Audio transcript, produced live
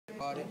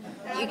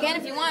You can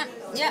if you want.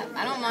 Yeah,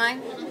 I don't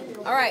mind.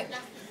 All right.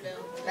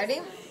 Ready?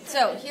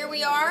 So here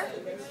we are.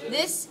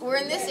 We're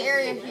in this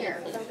area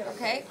here.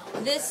 Okay.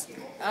 This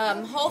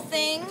whole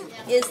thing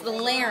is the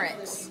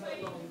larynx.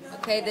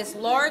 Okay. This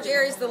large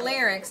area is the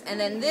larynx, and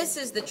then this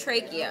is the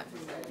trachea.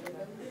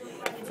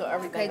 So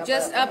everything. Okay,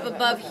 just up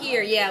above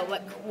here. Yeah.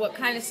 What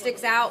kind of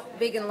sticks out,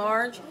 big and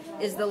large,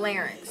 is the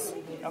larynx.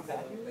 Okay.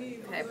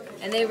 Okay.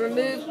 And they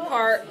removed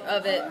part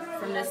of it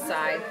from this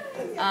side.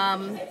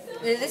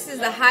 This is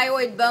the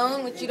hyoid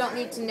bone, which you don't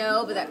need to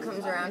know, but that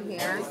comes around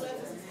here.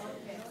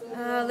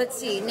 Let's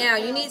see. Now,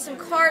 you need some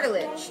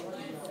cartilage.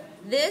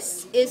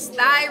 This is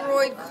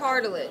thyroid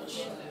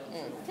cartilage.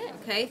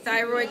 Okay,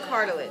 thyroid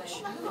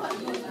cartilage.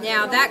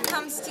 Now, that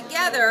comes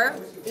together.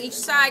 Each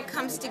side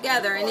comes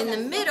together, and in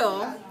the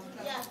middle,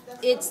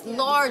 it's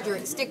larger.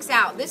 It sticks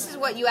out. This is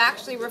what you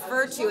actually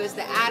refer to as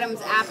the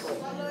Adam's apple.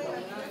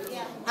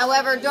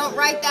 However, don't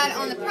write that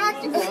on the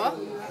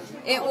practical.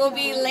 It will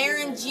be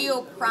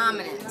laryngeal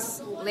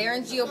prominence.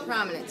 Laryngeal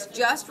prominence.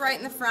 Just right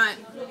in the front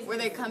where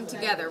they come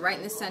together, right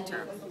in the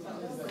center.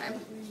 Okay.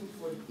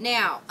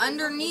 Now,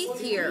 underneath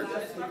here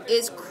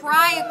is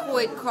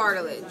cricoid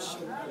cartilage.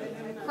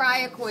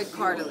 Cricoid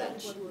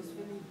cartilage.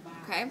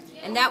 Okay.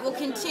 And that will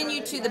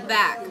continue to the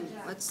back.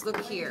 Let's look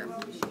here.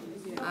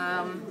 You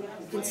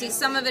can see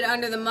some of it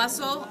under the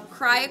muscle,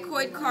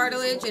 cricoid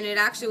cartilage, and it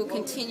actually will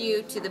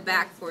continue to the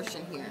back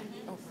portion here.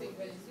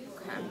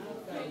 Okay.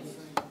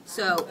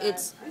 So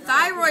it's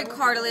thyroid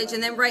cartilage,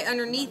 and then right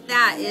underneath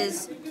that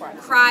is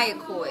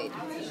cricoid.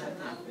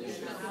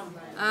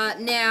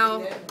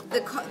 Now,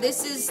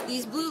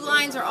 these blue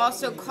lines are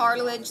also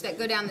cartilage that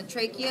go down the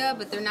trachea,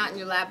 but they're not in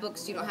your lab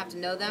books, so you don't have to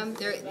know them.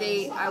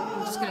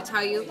 I'm just going to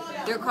tell you,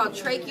 they're called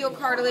tracheal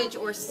cartilage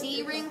or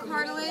C-ring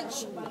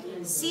cartilage.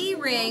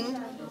 C-ring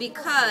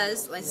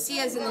because, like C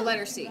as in the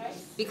letter C,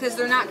 because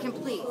they're not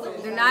complete.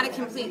 They're not a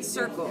complete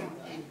circle.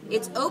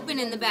 It's open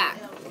in the back.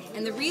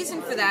 And the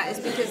reason for that is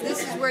because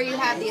this is where you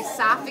have the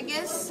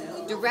esophagus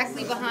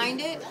directly behind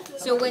it.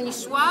 So when you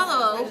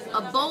swallow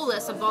a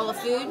bolus, a bowl of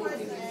food,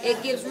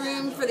 it gives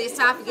room for the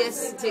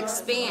esophagus to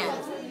expand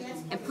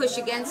and push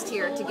against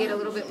here to get a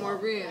little bit more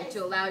room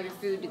to allow your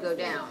food to go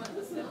down.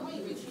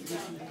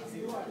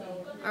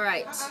 All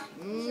right,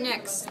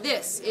 next,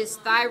 this is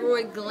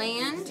thyroid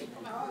gland.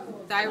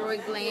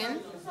 Thyroid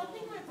gland.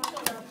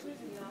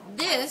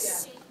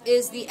 This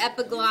is the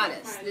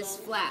epiglottis, this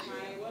flap.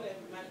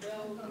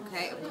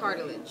 Okay, of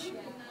cartilage.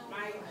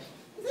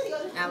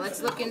 Now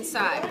let's look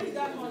inside.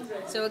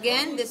 So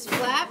again, this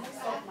flap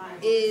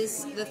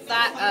is the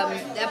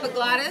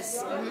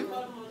epiglottis.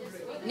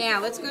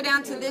 Now let's go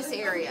down to this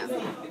area.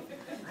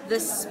 The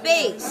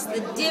space,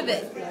 the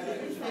divot,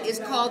 is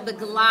called the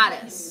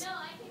glottis.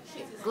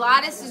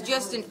 Glottis is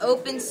just an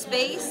open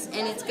space,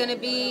 and it's going to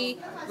be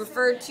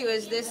referred to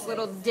as this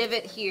little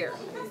divot here.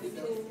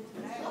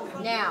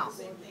 Now,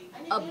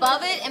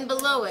 above it and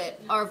below it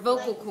are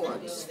vocal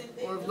cords,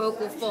 or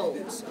vocal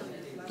folds.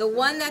 The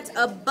one that's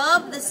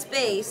above the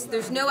space,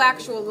 there's no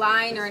actual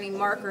line or any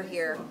marker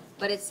here,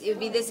 but it would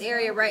be this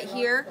area right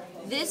here.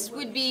 This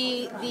would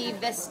be the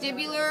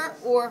vestibular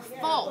or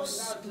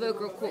false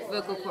vocal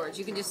cords.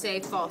 You can just say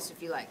false if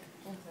you like.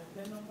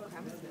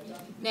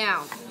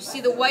 Now, you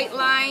see the white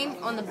line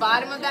on the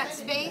bottom of that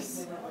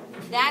space?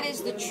 That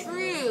is the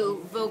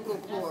true vocal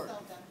cord.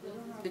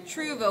 The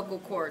true vocal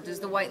cord is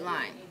the white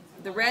line.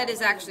 The red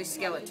is actually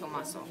skeletal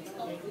muscle.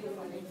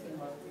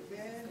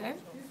 Okay?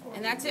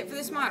 And that's it for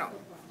this model.